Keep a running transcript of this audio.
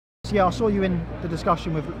So yeah, I saw you in the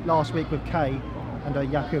discussion with last week with Kay and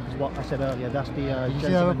Jakub, is what I said earlier. That's the Did you see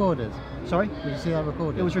that recorded? Sorry? Did you see that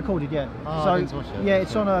recorded? It was recorded, yeah. Oh, so I didn't watch it. yeah,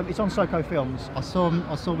 it's on SOCO Films. I saw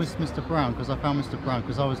Mr. Brown because I found Mr. Brown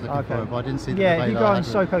because I was looking for it, but I didn't see the yeah, debate. if you go on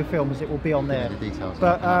SOCO Films, it will be on there. The details.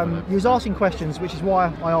 But you was asking questions, which is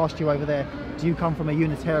why I asked you over there. Do you come from a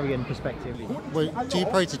Unitarian perspective? Well, do you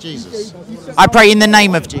pray to Jesus? I pray in the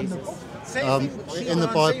name of Jesus. In the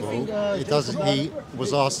Bible, it does. He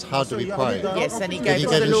was asked, "How do we pray?" Yes, and he Did gave he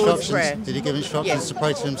us give the Lord's instructions? Prayer. Did he give instructions Yes. to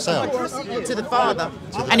pray to himself? To the Father.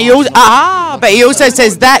 And he also, but he also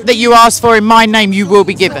says that you ask for in my name, you will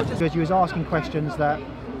be given. Because you was asking questions that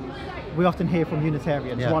we often hear from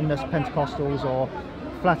Unitarians, oneness Pentecostals, or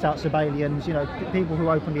flat out Sabellians. You know, people who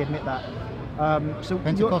openly admit that. So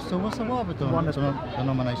Pentecostal. What's the other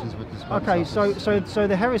denominations with this? Okay, so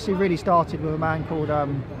the heresy really started with a man called.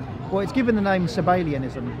 Well, it's given the name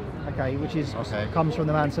Sabellianism, okay, which is comes from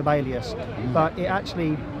the man Sabellius, but it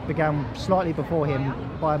actually began slightly before him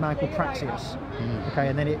by a man called Praxius, okay,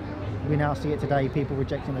 and then we now see it today, people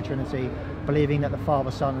rejecting the Trinity, believing that the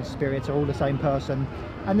Father, Son and Spirit are all the same person,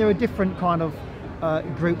 and there are different kind of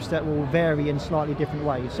groups that will vary in slightly different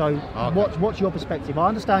ways. So what's your perspective? I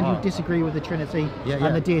understand you disagree with the Trinity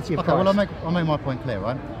and the deity of Christ. Well, I'll make my point clear,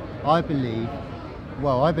 right? I believe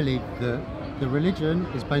that the religion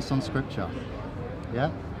is based on Scripture,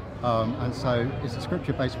 and so it's a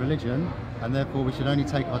Scripture-based religion, and therefore we should only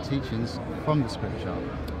take our teachings from the Scripture.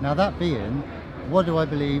 Now, that being, what do I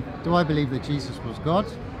believe? Do I believe that Jesus was God?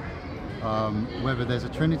 Whether there's a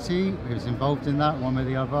Trinity who's involved in that, one way or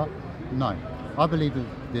the other? No. I believe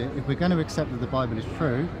that if we're going to accept that the Bible is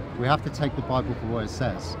true, we have to take the Bible for what it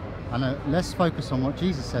says. And let's focus on what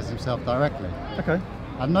Jesus says himself directly. Okay.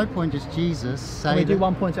 At no point does Jesus say. Can we do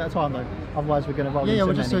one point at a time though? Otherwise, we're going to roll into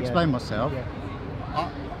well, just to explain myself.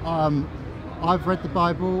 I've read the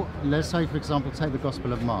Bible. Let's say, for example, take the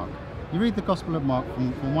Gospel of Mark. You read the Gospel of Mark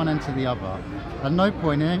from one end to the other. At no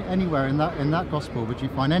point anywhere in that Gospel would you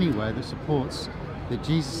find anywhere that supports that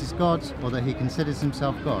Jesus is God or that he considers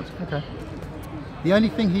himself God. Okay. The only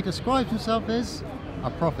thing he describes himself is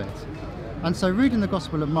a prophet. And so, reading the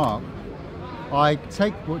Gospel of Mark, I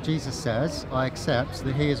take what Jesus says, I accept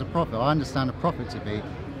that he is a prophet. I understand a prophet to be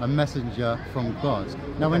a messenger from God.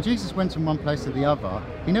 Now, when Jesus went from one place to the other,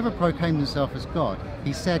 he never proclaimed himself as God.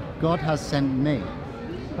 He said, God has sent me.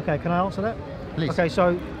 Okay, can I answer that? Please. Okay,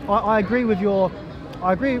 so I agree with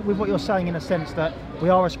what you're saying in a sense that we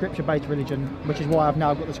are a Scripture-based religion, which is why I've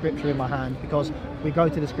now got the Scripture in my hand, because we go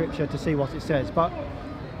to the Scripture to see what it says. But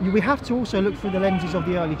we have to also look through the lenses of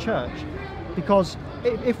the early church, because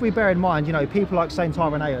if we bear in mind, you know, people like Saint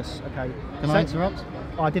Irenaeus, okay. Can I interrupt?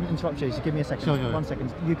 I didn't interrupt you, so give me a second. Sure. 1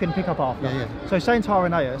 second. You can pick up after. Yeah. So Saint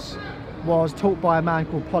Irenaeus was taught by a man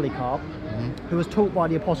called Polycarp, who was taught by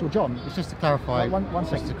the Apostle John. It's just to clarify. One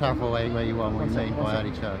second. Just to clarify where you are and what you mean by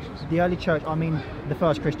early church. The early church, I mean the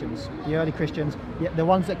first Christians, the early Christians, the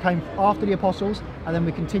ones that came after the apostles, and then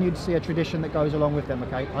we continue to see a tradition that goes along with them.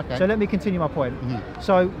 Okay. So let me continue my point.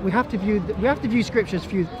 So we have to view scriptures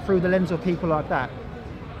through the lens of people like that,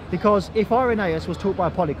 because if Irenaeus was taught by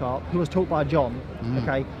Polycarp, who was taught by John,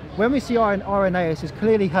 okay, when we see Irenaeus has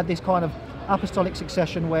clearly had this kind of apostolic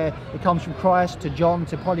succession where it comes from Christ to John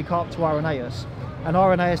to Polycarp to Irenaeus, and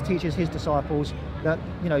Irenaeus teaches his disciples that,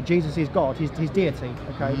 you know, Jesus is God, his deity.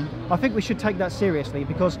 Okay, I think we should take that seriously,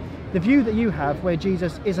 because the view that you have where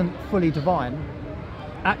Jesus isn't fully divine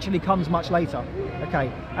actually comes much later.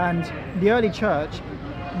 Okay, and the early church,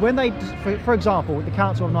 when they, for example, the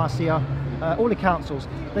Council of Nicaea, all the councils,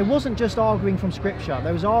 they wasn't just arguing from Scripture,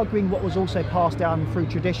 they was arguing what was also passed down through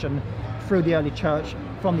tradition through the early church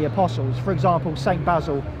from the apostles. For example, Saint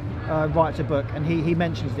Basil writes a book, and he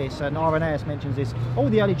mentions this, and Irenaeus mentions this. All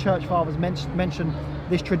the early church fathers mention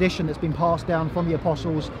this tradition that's been passed down from the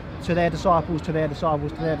apostles to their disciples, to their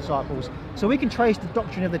disciples, to their disciples. So we can trace the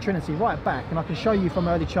doctrine of the Trinity right back, and I can show you from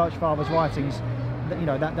early church fathers' writings that, you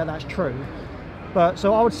know, that's true. But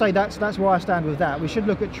so I would say that's where I stand with that. We should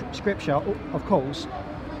look at Scripture, of course,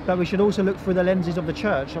 but we should also look through the lenses of the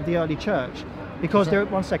church, of the early church. Because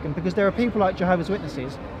there are people like Jehovah's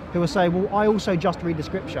Witnesses who will say, well, I also just read the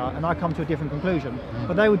Scripture and I come to a different conclusion.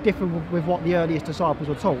 But they would differ with what the earliest disciples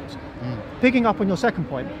were taught. Picking up on your second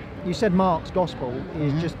point, you said Mark's Gospel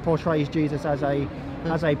is just portrays Jesus as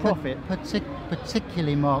a prophet.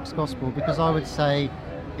 Particularly Mark's Gospel, because I would say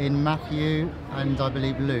in Matthew and I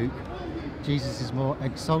believe Luke, Jesus is more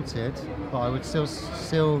exalted, but I would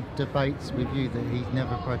still debate with you that he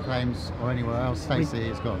never proclaims or anywhere else states that he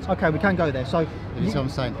is God. Okay, we can go there. So you see what I'm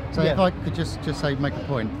saying? So if I could just say, make a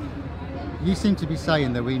point. you seem to be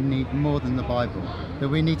saying that we need more than the Bible, that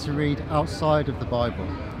we need to read outside of the Bible.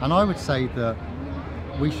 And I would say that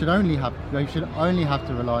we should only have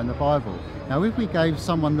to rely on the Bible. Now, if we gave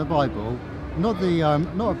someone the Bible, not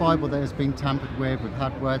a Bible that has been tampered with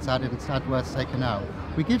had words added, had words taken out,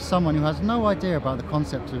 we give someone who has no idea about the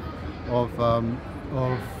concept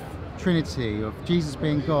of Trinity, of Jesus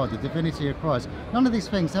being God, the divinity of Christ, none of these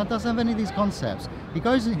things, doesn't have any of these concepts.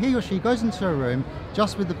 He or she goes into a room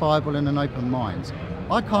just with the Bible and an open mind.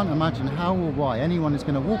 I can't imagine how or why anyone is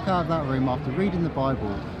going to walk out of that room after reading the Bible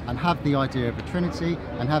and have the idea of a Trinity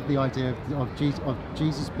and have the idea of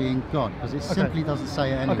Jesus being God, because it simply doesn't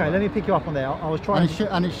say it anywhere. Okay, let me pick you up on there. I was trying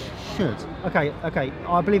and it should. Okay,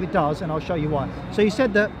 I believe it does, and I'll show you why. So you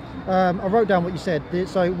said that, I wrote down what you said,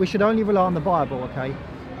 so we should only rely on the Bible, okay?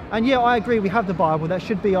 And yeah, I agree, we have the Bible, that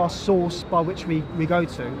should be our source by which we go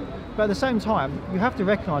to. But at the same time, you have to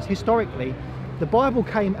recognise, historically, the Bible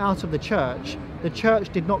came out of the church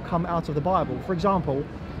did not come out of the Bible. For example,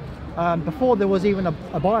 before there was even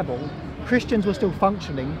a Bible, Christians were still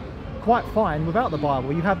functioning quite fine without the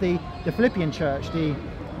Bible. You have the Philippian church, the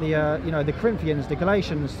Corinthians, the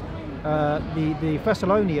Galatians, the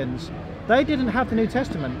Thessalonians. They didn't have the New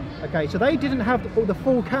Testament, okay? So they didn't have the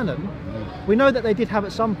full canon. We know that they did have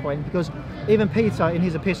at some point, because even Peter in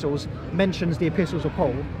his epistles mentions the epistles of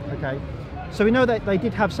Paul, okay? So we know that they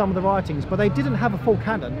did have some of the writings, but they didn't have a full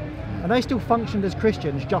canon, and they still functioned as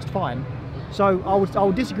Christians just fine. So I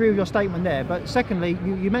would disagree with your statement there. But secondly,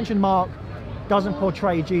 you mentioned Mark doesn't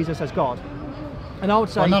portray Jesus as God. And I would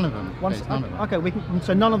say... Well, none of them. None of them. Okay,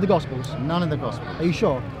 so none of the Gospels? None of the Gospels. Are you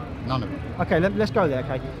sure? None of them. Okay, let's go there,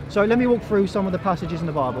 okay. So let me walk through some of the passages in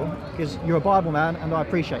the Bible, because you're a Bible man, and I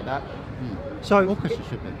appreciate that. So, all Christians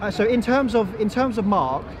should be. So in terms of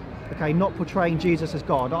Mark, okay, not portraying Jesus as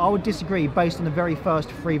God, I would disagree based on the very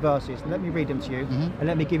first 3 verses. Let me read them to you, and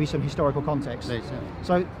let me give you some historical context. Please, yeah.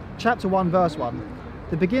 So, chapter 1, verse 1.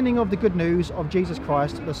 The beginning of the good news of Jesus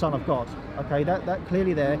Christ, the Son of God. Okay, that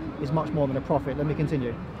clearly there is much more than a prophet. Let me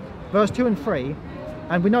continue. Verse 2 and 3,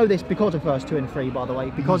 and we know this because of verse 2 and 3, by the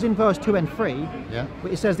way, because in verse 2 and 3,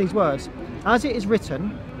 it says these words, as it is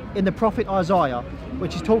written in the prophet Isaiah,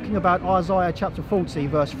 which is talking about Isaiah chapter 40,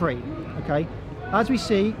 verse 3, okay? As we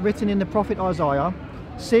see written in the prophet Isaiah,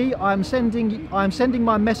 see, I am sending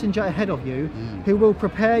my messenger ahead of you, who will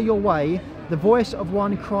prepare your way, the voice of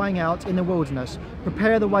one crying out in the wilderness,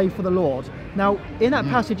 prepare the way for the Lord. Now, in that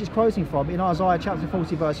passage it's quoting from, in Isaiah chapter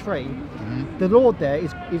 40, verse 3, the Lord there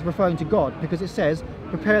is referring to God, because it says,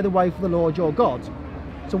 prepare the way for the Lord your God.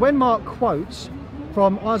 So when Mark quotes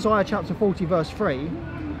from Isaiah chapter 40, verse 3,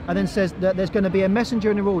 and then says that there's going to be a messenger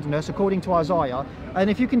in the wilderness according to Isaiah, and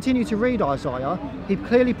if you continue to read Isaiah, he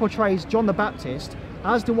clearly portrays John the Baptist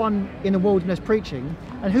as the one in the wilderness preaching.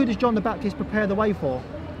 And who does John the Baptist prepare the way for?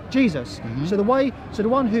 Jesus. So the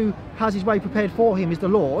one who has his way prepared for him is the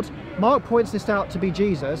Lord. Mark points this out to be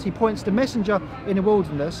Jesus. He points the messenger in the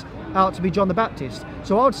wilderness out to be John the Baptist.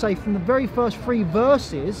 So I would say from the very first 3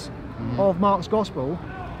 verses of Mark's gospel,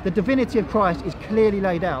 the divinity of Christ is clearly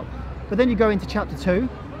laid out. But then you go into chapter 2,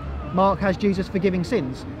 Mark has Jesus forgiving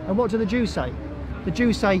sins. And what do the Jews say? The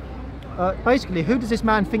Jews say, basically, who does this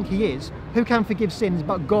man think he is? Who can forgive sins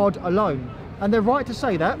but God alone? And they're right to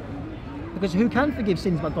say that, because who can forgive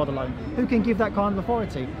sins but God alone? Who can give that kind of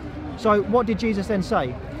authority? So what did Jesus then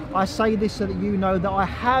say? I say this so that you know that I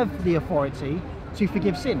have the authority to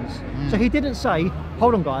forgive sins. So he didn't say,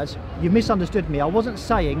 hold on guys, you misunderstood me. I wasn't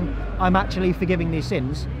saying I'm actually forgiving these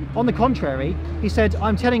sins. On the contrary, he said,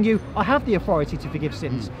 I'm telling you I have the authority to forgive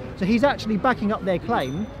sins. So he's actually backing up their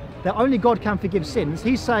claim that only God can forgive sins.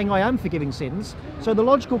 He's saying I am forgiving sins. So the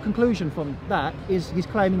logical conclusion from that is he's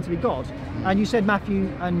claiming to be God. And you said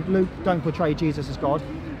Matthew and Luke don't portray Jesus as God.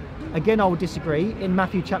 Again, I would disagree. In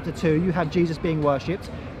Matthew chapter 2, you have Jesus being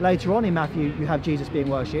worshipped. Later on in Matthew, you have Jesus being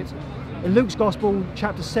worshipped. In Luke's Gospel,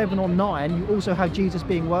 chapter 7 or 9, you also have Jesus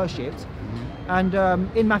being worshipped. And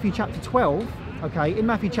in Matthew chapter 12, okay, in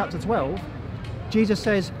Matthew chapter 12, Jesus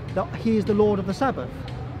says that he is the Lord of the Sabbath.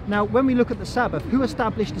 Now, when we look at the Sabbath, who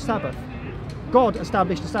established the Sabbath? God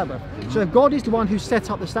established the Sabbath. So if God is the one who set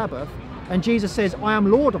up the Sabbath, and Jesus says, I am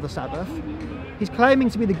Lord of the Sabbath, he's claiming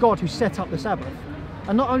to be the God who set up the Sabbath.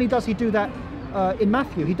 And not only does he do that in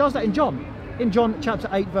Matthew, he does that in John. In John chapter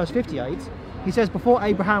 8, verse 58, he says, before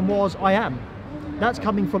Abraham was, I am. That's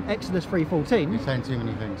coming from Exodus 3:14. You're saying too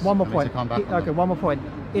many things. One more point. One more point.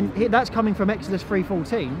 That's coming from Exodus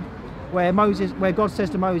 3:14, where God says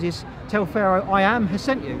to Moses, tell Pharaoh, I am has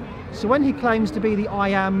sent you. So when he claims to be the I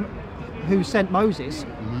am who sent Moses,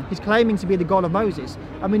 he's claiming to be the God of Moses.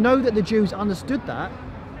 And we know that the Jews understood that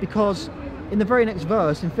because in the very next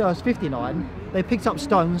verse, in verse 59, they picked up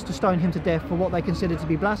stones to stone him to death for what they considered to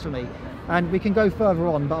be blasphemy. And we can go further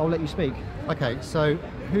on, but I'll let you speak. Okay, so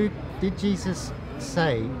who did Jesus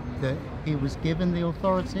say that he was given the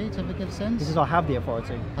authority to forgive sins? He says, I have the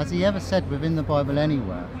authority. Has he ever said within the Bible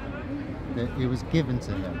anywhere that it was given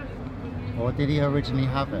to him? Or did he originally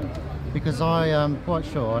have it? Because I am quite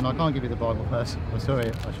sure, and I can't give you the Bible verse, I'm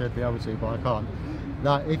sorry, I should be able to, but I can't,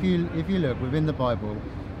 that if you look within the Bible,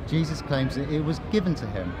 Jesus claims that it was given to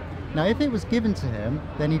him. Now, if it was given to him,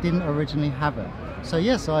 then he didn't originally have it. So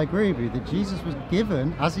yes, I agree with you that Jesus was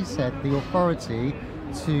given, as he said, the authority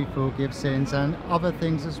to forgive sins and other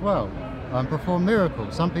things as well, perform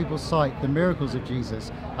miracles. Some people cite the miracles of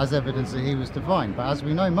Jesus as evidence that he was divine, but as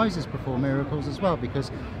we know, Moses performed miracles as well,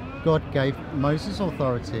 because God gave Moses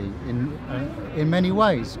authority in many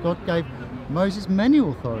ways. God gave Moses many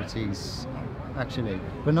authorities, actually,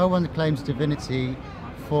 but no one claims divinity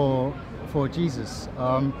for Jesus,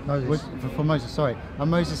 for Moses, sorry.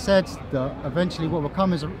 And Moses said that eventually what will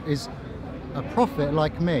come is a prophet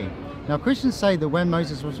like me. Now Christians say that when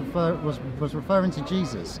Moses was referring to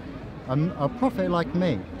Jesus, a prophet like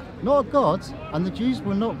me, not a God. And the Jews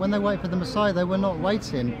were not, when they wait for the Messiah, they were not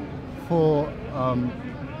waiting for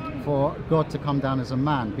God to come down as a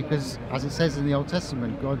man, because as it says in the Old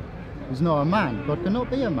Testament, God is not a man. God cannot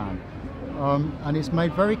be a man, and it's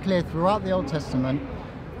made very clear throughout the Old Testament.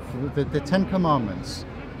 The Ten Commandments,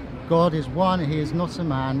 God is one, he is not a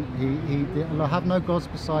man, he have no gods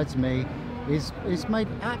besides me, is made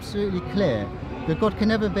absolutely clear that God can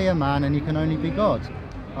never be a man and he can only be God.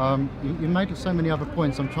 You made so many other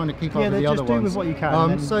points, I'm trying to keep up with the other ones. Yeah, just do with what you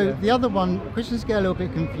can. The other one, Christians get a little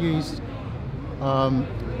bit confused,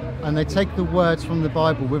 and they take the words from the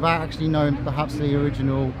Bible without actually knowing perhaps the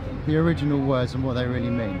original words and what they really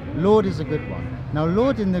mean. Lord is a good one. Now,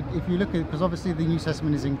 Lord, if you look at it, because obviously the New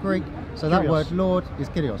Testament is in Greek, so that word Lord is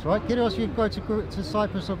Kyrios, right? Kyrios, you go to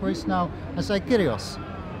Cyprus or Greece now and say Kyrios.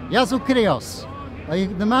 Yasu Kyrios.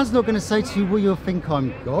 The man's not going to say to you, will you think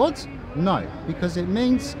I'm God? No, because it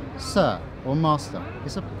means sir or master.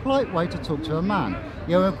 It's a polite way to talk to a man.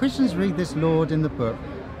 You know, when Christians read this Lord in the book,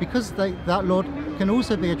 because that Lord can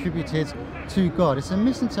also be attributed to God, it's a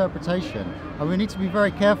misinterpretation, and we need to be very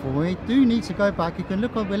careful. We do need to go back. You can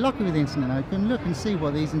look, we're lucky with the internet now, you can look and see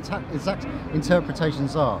what these exact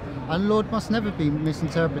interpretations are. And Lord must never be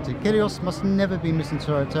misinterpreted. Kyrios must never be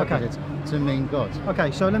misinterpreted to mean God.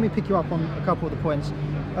 Okay, so let me pick you up on a couple of the points.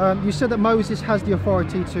 You said that Moses has the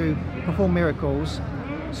authority to perform miracles.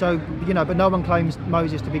 So, you know, but no one claims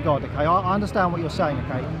Moses to be God, okay? I understand what you're saying,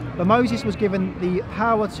 okay? But Moses was given the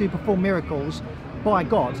power to perform miracles by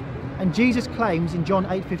God. And Jesus claims in John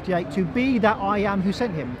 8:58 to be that I am who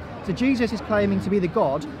sent him. So Jesus is claiming to be the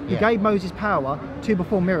God who gave Moses power to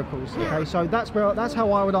perform miracles, okay? So that's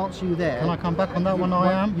how I would answer you there. Can I come back on that one,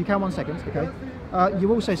 I am? You can, 1 second, okay?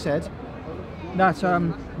 You also said that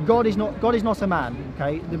God is not a man,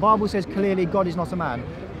 okay? The Bible says clearly God is not a man.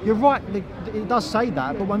 You're right, it does say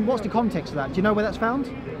that, but what's the context of that? Do you know where that's found?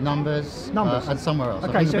 Numbers. And somewhere else.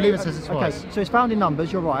 Okay, I believe it says it twice. Okay, so it's found in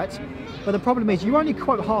Numbers, you're right. But the problem is you only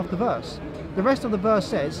quote half the verse. The rest of the verse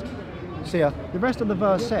says, he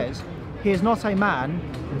is not a man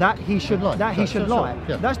that he should lie.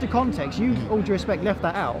 Yeah. That's the context. You, all due respect, left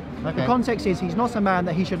that out. Okay. The context is he's not a man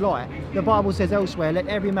that he should lie. The Bible says elsewhere, let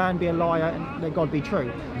every man be a liar and let God be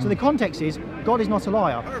true. So the context is God is not a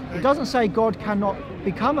liar. It doesn't say God cannot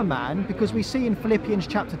become a man, because we see in Philippians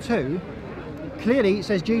chapter 2, clearly it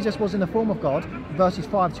says Jesus was in the form of God, verses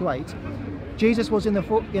 5 to 8. Jesus was in the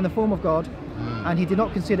form of God, and he did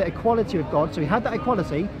not consider equality with God, so he had that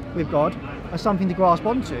equality with God as something to grasp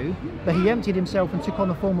onto, but he emptied himself and took on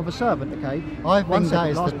the form of a servant, okay? I think that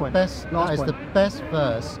is the best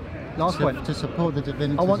verse to support the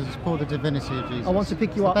divinity, of Jesus. I want to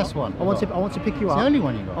pick you up. Best one. I want to pick you up. It's the only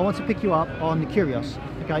one you got. I want to pick you up on Kyrios.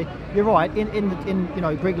 Okay, you're right.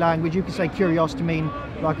 In Greek language, you can say Kyrios to mean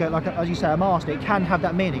like as you say, a master. It can have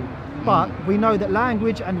that meaning, but we know that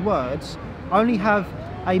language and words only have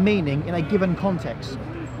a meaning in a given context.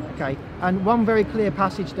 Okay, and one very clear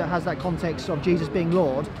passage that has that context of Jesus being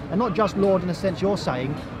Lord, and not just Lord in the sense you're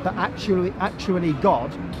saying, but actually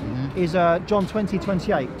God, is John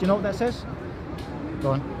 20:28. Do you know what that says?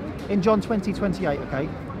 Go on. In John 20:28, okay,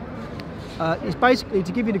 it's basically,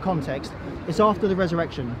 to give you the context, it's after the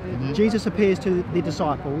resurrection. Jesus appears to the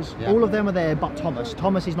disciples. All of them are there but Thomas.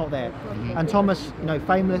 Thomas is not there. And Thomas, you know,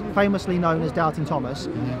 famously known as Doubting Thomas,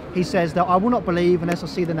 he says that I will not believe unless I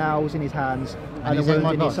see the nails in his hands and the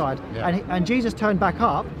wound in his side. And Jesus turned back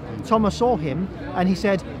up. Thomas saw him and he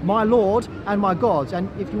said, my Lord and my God. And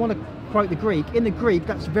if you want to quote the Greek, in the Greek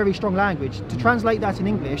that's very strong language. To translate that in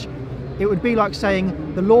English it would be like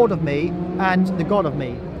saying the Lord of me and the God of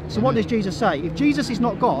me. So what does Jesus say? If Jesus is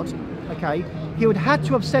not God, okay, he would have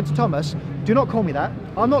to have said to Thomas, do not call me that.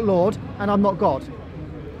 I'm not Lord and I'm not God.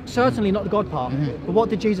 Certainly not the God part. But what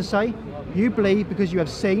did Jesus say? You believe because you have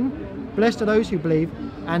seen. Blessed are those who believe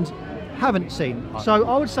and haven't seen. So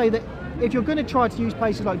I would say that if you're going to try to use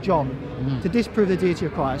places like John to disprove the deity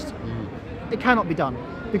of Christ, it cannot be done.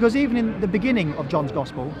 Because even in the beginning of John's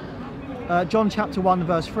Gospel, John chapter 1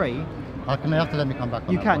 verse 3, You have to let me come back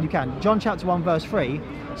on you that can, one. you can. John chapter 1 verse 3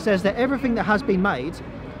 says that everything that has been made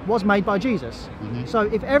was made by Jesus. So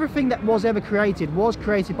if everything that was ever created was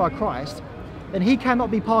created by Christ, then he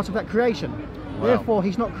cannot be part of that creation. Wow. Therefore,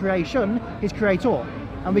 he's not creation, he's creator.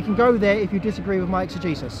 And we can go there if you disagree with my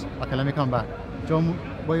exegesis. Okay, let me come back. John,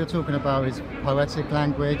 what you're talking about is poetic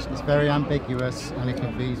language. It's very ambiguous and it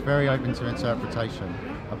can be very open to interpretation.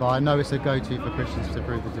 But I know it's a go-to for Christians to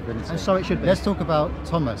prove the divinity. And so it should be. Let's talk about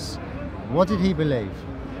Thomas. What did he believe?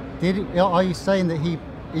 Are you saying that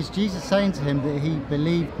is Jesus saying to him that he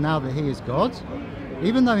believed now that he is God?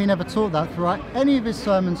 Even though he never taught that throughout any of his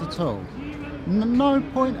sermons at all. No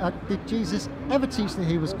point did Jesus ever teach that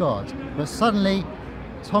he was God, but suddenly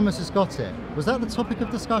Thomas has got it. Was that the topic of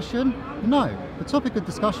discussion? No. The topic of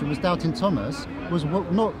discussion was doubting Thomas, was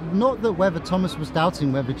not that whether Thomas was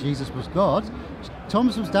doubting whether Jesus was God.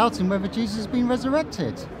 Thomas was doubting whether Jesus had been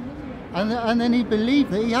resurrected. And then he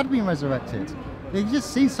believed that he had been resurrected. He'd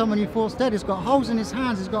just seen someone he thought was dead. He's got holes in his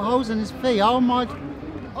hands, he's got holes in his feet. Oh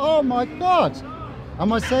my God!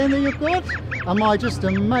 Am I saying that you're God? Am I just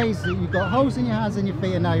amazed that you've got holes in your hands and your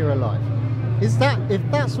feet and now you're alive? Is that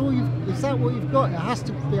what you've got? It has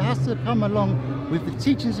to come along with the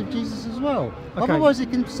teachings of Jesus as well. Okay. Otherwise,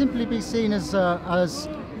 it can simply be seen as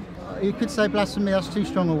you could say blasphemy. That's too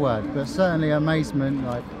strong a word, but certainly amazement.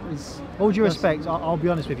 Like, all due respect, I'll be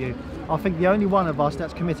honest with you. I think the only one of us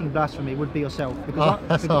that's committing blasphemy would be yourself. Because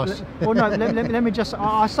that's harsh. Well, no, let me just.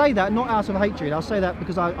 I say that not out of hatred. I say that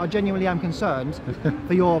because I genuinely am concerned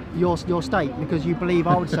for your state, because you believe,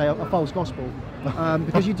 I would say, a false gospel,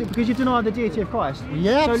 because you deny the deity of Christ.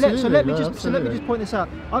 Yeah, so let me absolutely. just point this out.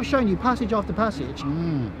 I've shown you passage after passage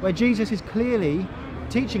where Jesus is clearly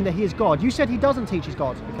teaching that he is God. You said he doesn't teach he's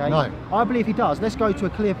God, okay? No. I believe he does. Let's go to a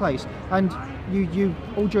clear place. And you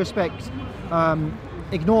all due respect,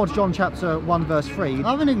 ignored John chapter 1 verse 3.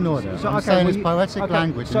 I haven't ignored it. I'm saying it's poetic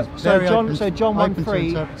language. So John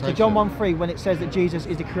 1:3. So John 1:3, when it says that Jesus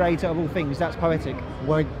is the creator of all things, that's poetic.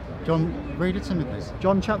 Wait, John, read it to me, please.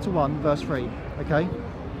 John chapter 1 verse 3. Okay.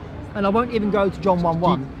 And I won't even go to John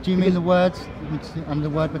 1:1. Do you mean the word and the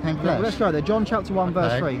word became flesh? Well, let's go there. John chapter 1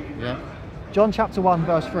 verse 3. Yeah. John chapter 1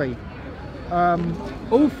 verse 3.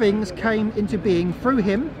 All things came into being through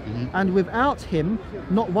him, and without him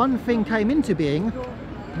not one thing came into being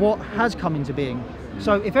what has come into being.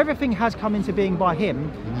 So if everything has come into being by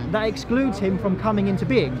him, that excludes him from coming into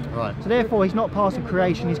being. Right. So therefore he's not part of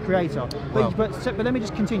creation, he's creator. But let me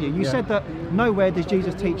just continue. You said that nowhere does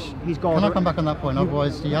Jesus teach he's God. Can I come back on that point?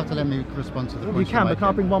 Otherwise you have to let me respond to the point. You can, but can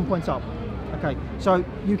I bring one point up? Okay, so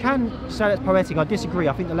you can say that's poetic. I disagree.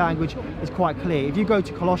 I think the language is quite clear. If you go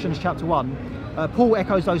to Colossians chapter 1, Paul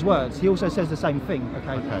echoes those words. He also says the same thing.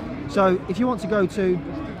 Okay. So if you want to go to,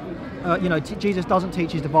 Jesus doesn't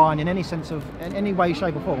teach he's divine in any sense of, in any way,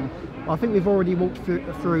 shape or form. I think we've already walked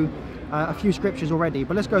through a few scriptures already,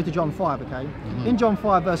 but let's go to John 5, okay? In John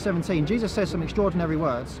 5 verse 17, Jesus says some extraordinary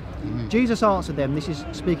words. Jesus answered them, this is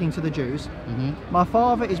speaking to the Jews, my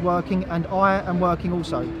Father is working and I am working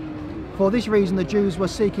also. For this reason the Jews were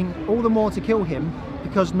seeking all the more to kill him,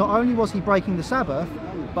 because not only was he breaking the Sabbath,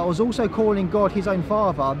 but was also calling God his own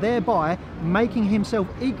Father, thereby making himself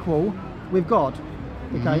equal with God.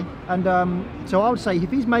 Okay, and so I would say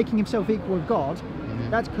if he's making himself equal with God,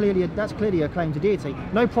 that's clearly a claim to deity.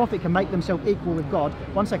 No prophet can make themselves equal with God.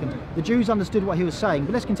 One second. The Jews understood what he was saying,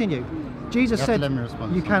 but let's continue. Jesus said,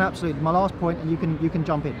 "You can absolutely." My last point, and you can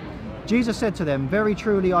jump in. Jesus said to them, "Very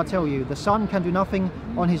truly I tell you, the Son can do nothing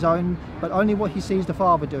on his own, but only what he sees the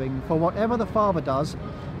Father doing. For whatever the Father does,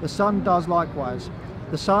 the Son does likewise.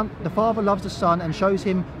 The Father loves the Son and shows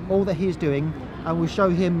him all that he is doing, and will show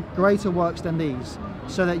him greater works than these,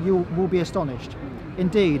 so that you will be astonished.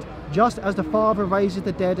 Indeed, just as the Father raises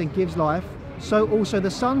the dead and gives life, so also the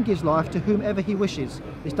Son gives life to whomever he wishes."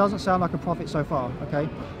 This doesn't sound like a prophet so far, okay?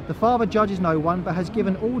 "The Father judges no one, but has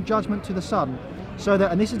given all judgment to the Son, so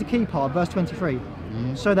that," and this is the key part, verse 23,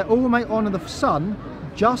 "so that all may honour the Son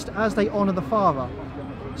just as they honour the Father."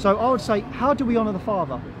 So I would say, how do we honour the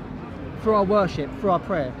Father? Through our worship, through our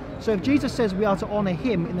prayer. So if Jesus says we are to honour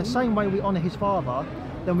him in the same way we honour his Father,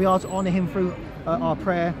 then we are to honour him through our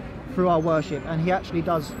prayer, through our worship, and he actually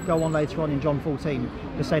does go on later on in John 14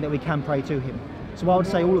 to say that we can pray to him. So I would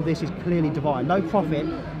say all of this is clearly divine. No prophet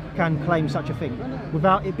can claim such a thing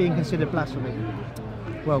without it being considered blasphemy.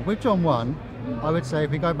 Well, with John 1, I would say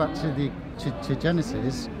if we go back to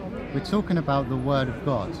Genesis, we're talking about the Word of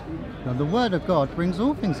God. Now, the Word of God brings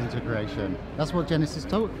all things into creation. That's what Genesis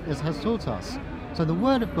has taught us. So the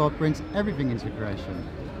Word of God brings everything into creation.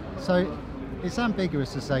 So it's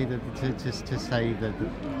ambiguous to say that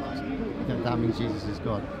means Jesus is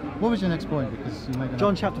God. What was your next point? Because you made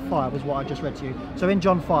John chapter 5 was what I just read to you. So in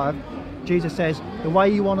John 5, Jesus says, the way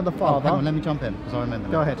you honour the Father... hang on, let me jump in, because I remember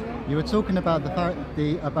Go ahead. You were talking about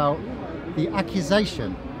the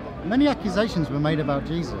accusation. Many accusations were made about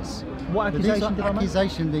Jesus. What accusation did I make?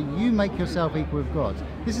 Accusation that you make yourself equal with God.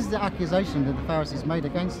 This is the accusation that the Pharisees made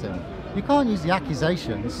against him. You can't use the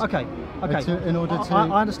accusations Okay. in order to...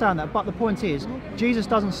 I understand that, but the point is, Jesus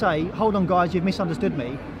doesn't say, hold on guys, you've misunderstood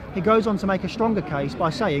me. He goes on to make a stronger case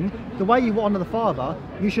by saying, the way you honour the Father,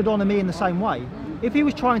 you should honour me in the same way. If he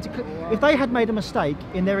was trying to... If they had made a mistake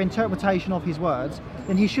in their interpretation of his words,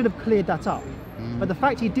 then he should have cleared that up. But the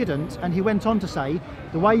fact he didn't, and he went on to say,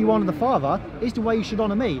 the way you honour the Father is the way you should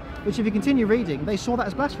honour me, which if you continue reading, they saw that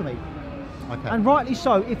as blasphemy. Okay. And rightly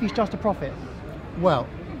so, if he's just a prophet. Well,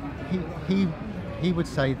 he would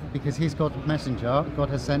say because he's God's messenger, God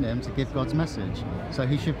has sent him to give God's message. So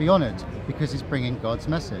he should be honoured because he's bringing God's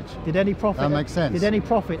message. Did any prophet... That makes sense. Did any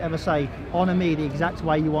prophet ever say, honour me the exact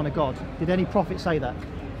way you honour God? Did any prophet say that?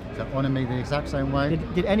 To honour me the exact same way?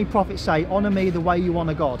 Did any prophet say, honour me the way you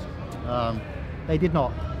honour God? They did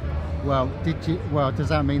not. Well, does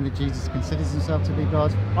that mean that Jesus considers himself to be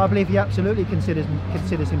God? I believe he absolutely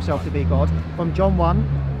considers himself to be God. From John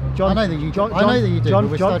 1, John, I know that you do. John,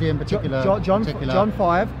 but we're studying particular. John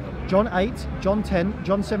 5, John 8, John 10,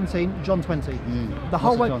 John 17, John 20. The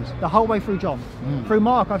whole way through John. Through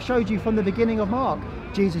Mark, I've showed you from the beginning of Mark,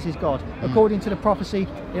 Jesus is God, according to the prophecy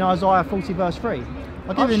in Isaiah 40 verse 3.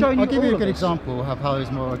 I'll give you a good example of how he's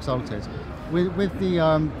more exalted. With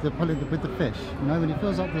the fish, you know, when he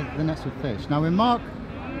fills up the nets with fish. Now in Mark,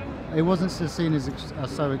 it wasn't seen as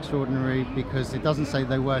so extraordinary because it doesn't say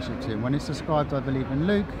they worshipped him. When it's described, I believe in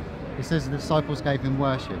Luke, it says the disciples gave him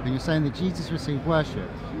worship, and you're saying that Jesus received worship.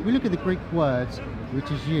 We look at the Greek word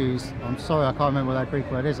which is used. I'm sorry, I can't remember what that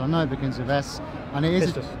Greek word is. I know it begins with S, and it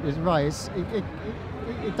is right.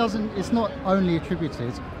 It's not only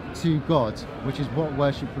attributed to God, which is what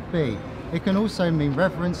worship would be. It can also mean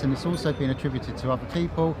reverence, and it's also been attributed to other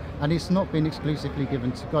people, and it's not been exclusively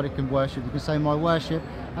given to God. It can worship, you can say my worship,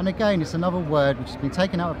 and again it's another word which has been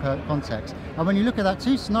taken out of context. And when you look at that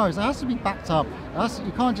two scenarios, it has to be backed up.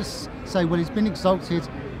 You can't just say, well, he's been exalted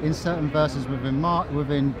in certain verses within Mark,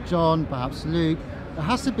 within John, perhaps Luke. There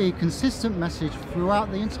has to be a consistent message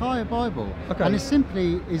throughout the entire Bible, and it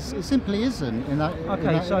simply isn't in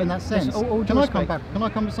that sense. Can I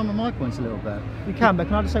come to some of my points a little bit? You can, but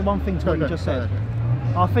can I just say one thing to what you just said?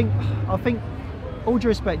 I think, all due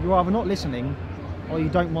respect, you're either not listening or you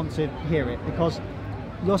don't want to hear it, because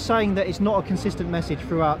you're saying that it's not a consistent message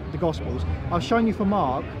throughout the Gospels. I've shown you from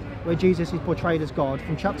Mark where Jesus is portrayed as God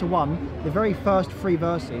from chapter 1, the very first 3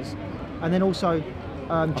 verses, and then also.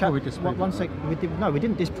 We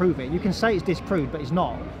didn't disprove it. You can say it's disproved, but it's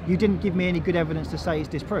not. You didn't give me any good evidence to say it's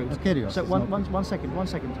disproved. So one second. Mark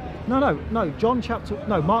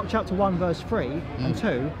chapter 1 verse 3 and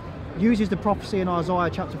 2 uses the prophecy in Isaiah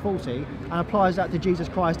chapter 40 and applies that to Jesus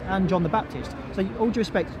Christ and John the Baptist. So all due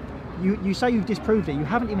respect, you say you've disproved it, you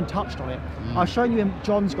haven't even touched on it. I've shown you in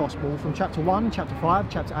John's Gospel from chapter 1, chapter 5,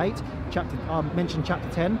 chapter 8, mentioned chapter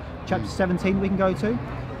 10, chapter 17 we can go to,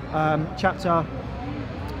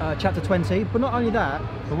 chapter 20, but not only that,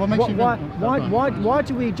 but what makes why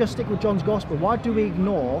do we just stick with John's Gospel? Why do we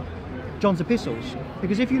ignore John's epistles?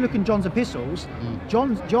 Because if you look in John's epistles,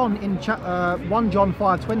 John in 1 John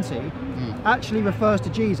 5:20 actually refers to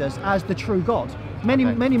Jesus as the true God.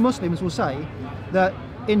 Many Muslims will say that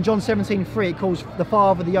in John 17:3 it calls the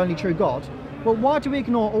Father the only true God. Well, why do we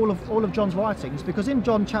ignore all of John's writings? Because in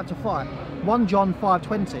John chapter 5, 1 John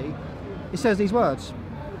 5:20, it says these words.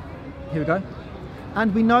 Here we go.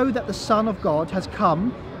 And we know that the Son of God has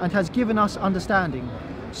come and has given us understanding,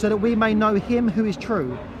 so that we may know him who is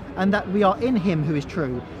true, and that we are in him who is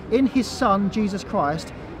true, in his Son, Jesus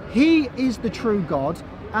Christ. He is the true God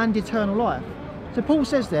and eternal life. So Paul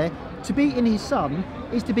says there, to be in his Son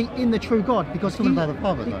is to be in the true God, because talking about the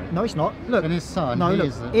Father, though. No, it's not. Look, in his Son. No,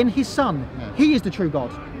 look. In his Son, he is the true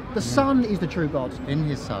God. The Son is the true God. In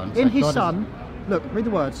his Son. In his Son. Look, read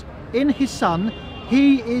the words. In his Son,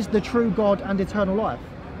 he is the true God and eternal life.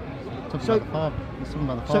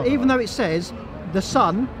 So even though it says the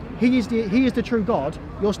Son, he is the true God,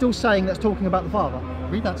 you're still saying that's talking about the Father.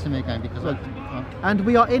 Read that to me again, because And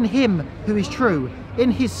we are in him who is true,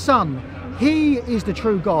 in his Son. He is the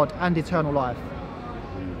true God and eternal life.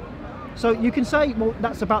 So you can say, well,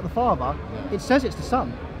 that's about the Father. Yeah. It says it's the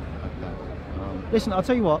Son. Okay. Listen, I'll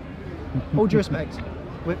tell you what, all due respect,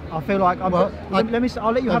 I feel like I'm. Well, I'll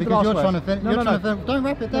let you have the last you're word. trying to finish. Don't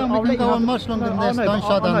wrap it down. No, we can go on much longer than this. Don't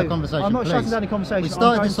shut down the conversation, I'm not please. shutting down the conversation. We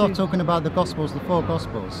started this off talking about the Gospels, the 4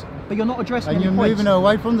 Gospels. But you're not addressing and any you're points. moving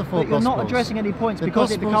away from the 4 But you're Gospels. not addressing any points The because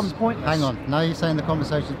Gospels, it becomes pointless. Hang on. Now you're saying the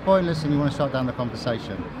conversation is pointless and you want to shut down the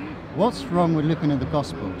conversation. What's wrong with looking at the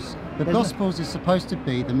Gospels? The Gospels is supposed to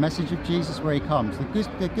be the message of Jesus where he comes.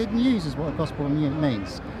 The good news is what a Gospel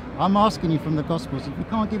means. I'm asking you from the Gospels. If you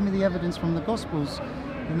can't give me the evidence from the Gospels,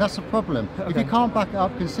 then that's a problem. Okay. If you can't back it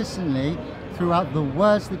up consistently throughout the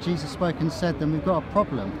words that Jesus spoke and said, then we've got a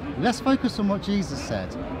problem. Let's focus on what Jesus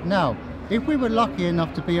said. Now, if we were lucky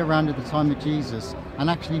enough to be around at the time of Jesus and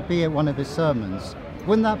actually be at one of his sermons,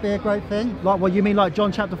 wouldn't that be a great thing? Like, well, you mean like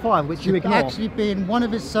John chapter 5, which you ignore? Actually be in one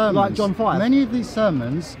of his sermons. Like John 5? Many of these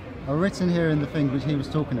sermons are written here in the thing which he was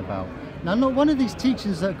talking about. Now, not one of these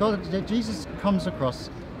teachings that Jesus comes across,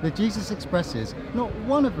 that Jesus expresses, not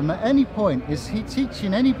one of them at any point is he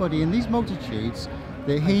teaching anybody in these multitudes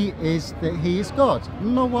that he is God.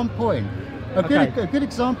 Not one point. A good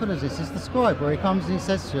example of this is the scribe, where he comes and he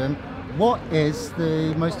says to him, what is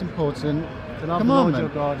the most important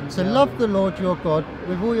commandment? To love the Lord your God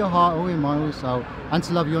with all your heart, all your mind, all your soul, and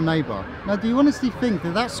to love your neighbour. Now, do you honestly think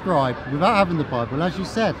that that scribe, without having the Bible, as you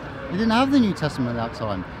said, he didn't have the New Testament at that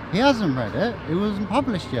time, he hasn't read it, it wasn't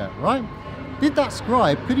published yet, right? Did that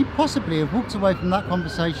scribe, could he possibly have walked away from that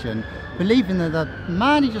conversation believing that the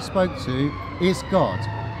man he just spoke to is God?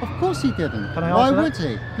 Of course he didn't. Can I Why answer would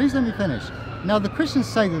that? he? Please let me finish. Now, the Christians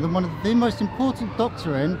say that one of the most important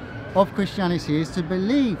doctrine of Christianity is to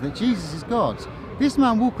believe that Jesus is God. This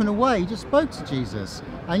man walking away just spoke to Jesus,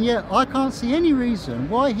 and yet I can't see any reason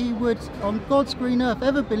why he would, on God's green earth,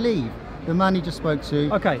 ever believe the man he just spoke to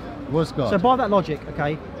was God. So by that logic,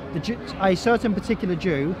 a certain particular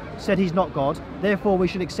Jew said he's not God, therefore we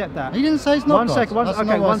should accept that. He didn't say he's not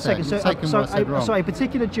God. One second. So a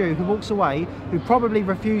particular Jew who walks away, who probably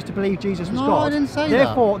refused to believe Jesus was God. No, I didn't say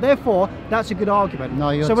that. Therefore, that's a good argument.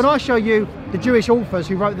 No, so when I show you the Jewish authors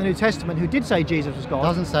who wrote the New Testament who did say Jesus was God,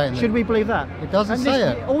 doesn't say it. Should we believe that? It doesn't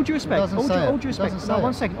say it. All due respect. All due respect. No,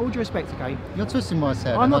 one it. second. All due respect. Okay. You're twisting what I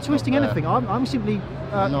said. I'm not twisting anything. I'm simply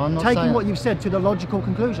taking what you've said to the logical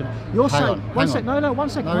conclusion. You're saying one second.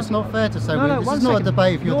 No, it's not fair to say. This is not a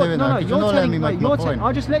debate if you're doing that, because you're not letting me make my point.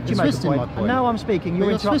 I just let you make a point, and now I'm speaking.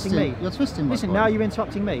 You're interrupting me. You're twisting my point. Listen, now you're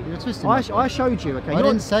interrupting me. You're twisting my point. I showed you. Okay. I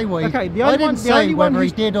didn't say what he. Okay. I didn't say whether he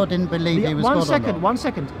did or didn't believe he was God or not. One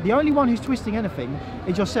second. The only one who's twisting anything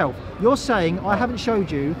is yourself. You're saying I haven't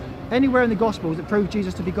showed you anywhere in the Gospels that prove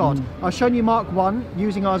Jesus to be God. I've shown you Mark 1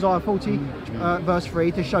 using Isaiah 40 verse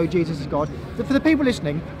 3 to show Jesus is God. For the people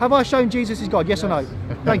listening, have I shown Jesus is God? Yes or no?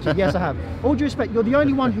 Thank you. Yes, I have. All due respect, you're the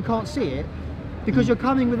only one who can't see it because you're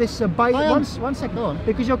coming with this one second.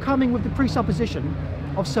 Because you're coming with the presupposition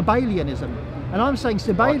of Sabellianism. And I'm saying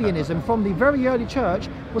Sabellianism from the very early church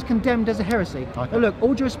was condemned as a heresy. Now look,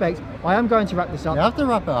 all due respect, I am going to wrap this up. You have to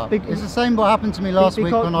wrap it up. It's the same what happened to me last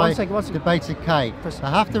week when I debated Kate. I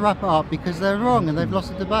have to wrap it up because they're wrong and they've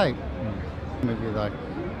lost the debate. With you though.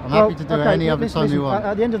 I'm happy to do it any other time you want.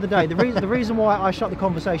 At the end of the day, the reason why I shut the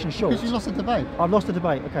conversation short... Because you lost the debate. I've lost the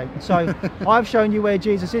debate, okay. So, I've shown you where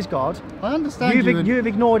Jesus is God. I understand You've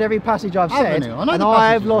ignored every passage I've said, and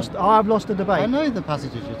I've lost the debate. I know the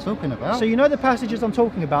passages you're talking about. So you know the passages I'm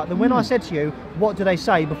talking about, then when I said to you, what do they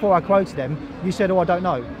say, before I quoted them, you said, oh, I don't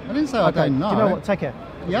know. I didn't say I don't know. Do you know what? Take care.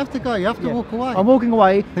 You have to go. You have to walk away. I'm walking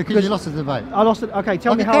away because you lost the debate. I lost it. Okay,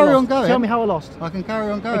 tell me how I lost. Tell me how I lost. I can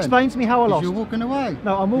carry on going. Explain to me how I lost. You're walking away.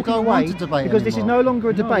 No, I'm walking away because this is no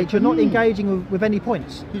longer a debate. You're not engaging with any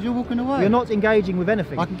points. Because you're walking away. You're not engaging with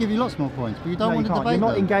anything. I can give you lots more points, but you don't want to debate them. You're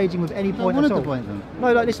not engaging with any point at all. Debate them.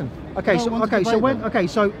 No, listen.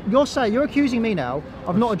 So you're accusing me now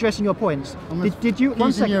of not addressing your points. Did you?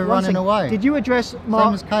 One second. Running away. Did you address Mark?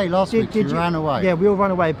 Same as Kay last week. You ran away. Yeah, we all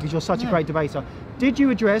run away because you're such a great debater. Did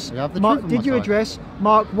you address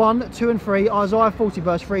Mark 1, 2 and 3, Isaiah 40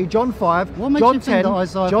 verse 3, John 5, John 10, John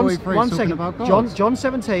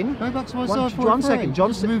 17, go back to Isaiah 43.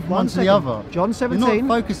 John 17,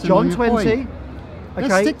 John 20, Okay.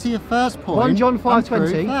 Let's stick to your first point. 1 John and 5:20.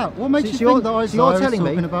 prove that. What makes So you you're- think that so Isaiah you're is telling me-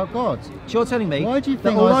 talking about God? So you're telling me Why do you that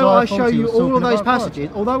think although Isaiah I show 40 you was all of talking those about God? passages,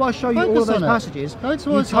 although I show you all Focus of those on it. passages, Go to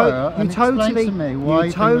you, Isaiah and explain to me why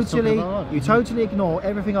you think that's talking about God. you totally ignore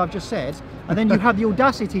everything I've just said, and then you have the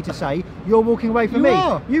audacity to say you're walking away from You me.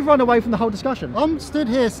 are. You've run away from the whole discussion. I'm stood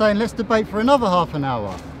here saying let's debate for another half an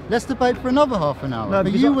hour. Let's debate for another half an hour. No, but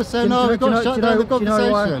because you I- were saying, do you no, know- we've got do to you shut know- down the do you know why-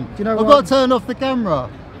 conversation. do you know I've why- got to turn off the camera.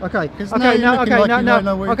 Okay. 'Cause now Okay. you're Now. looking Okay. like Now. you Now. don't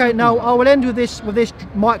know what you're Okay. talking Now about. I will end with this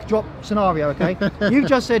mic drop scenario. Okay. You've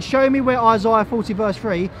just said, show me where Isaiah 40 verse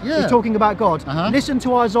 3 Yeah. is talking about God. Uh-huh. Listen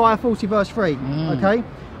to Isaiah 40 verse 3. Okay.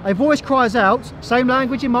 A voice cries out. Same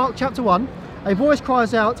language in Mark chapter 1. A voice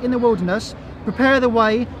cries out in the wilderness, prepare the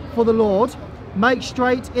way for the Lord, make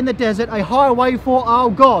straight in the desert a highway for our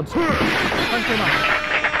God. Thank you very much.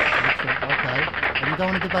 Okay. And you don't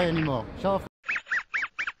want to debate anymore. Shut off.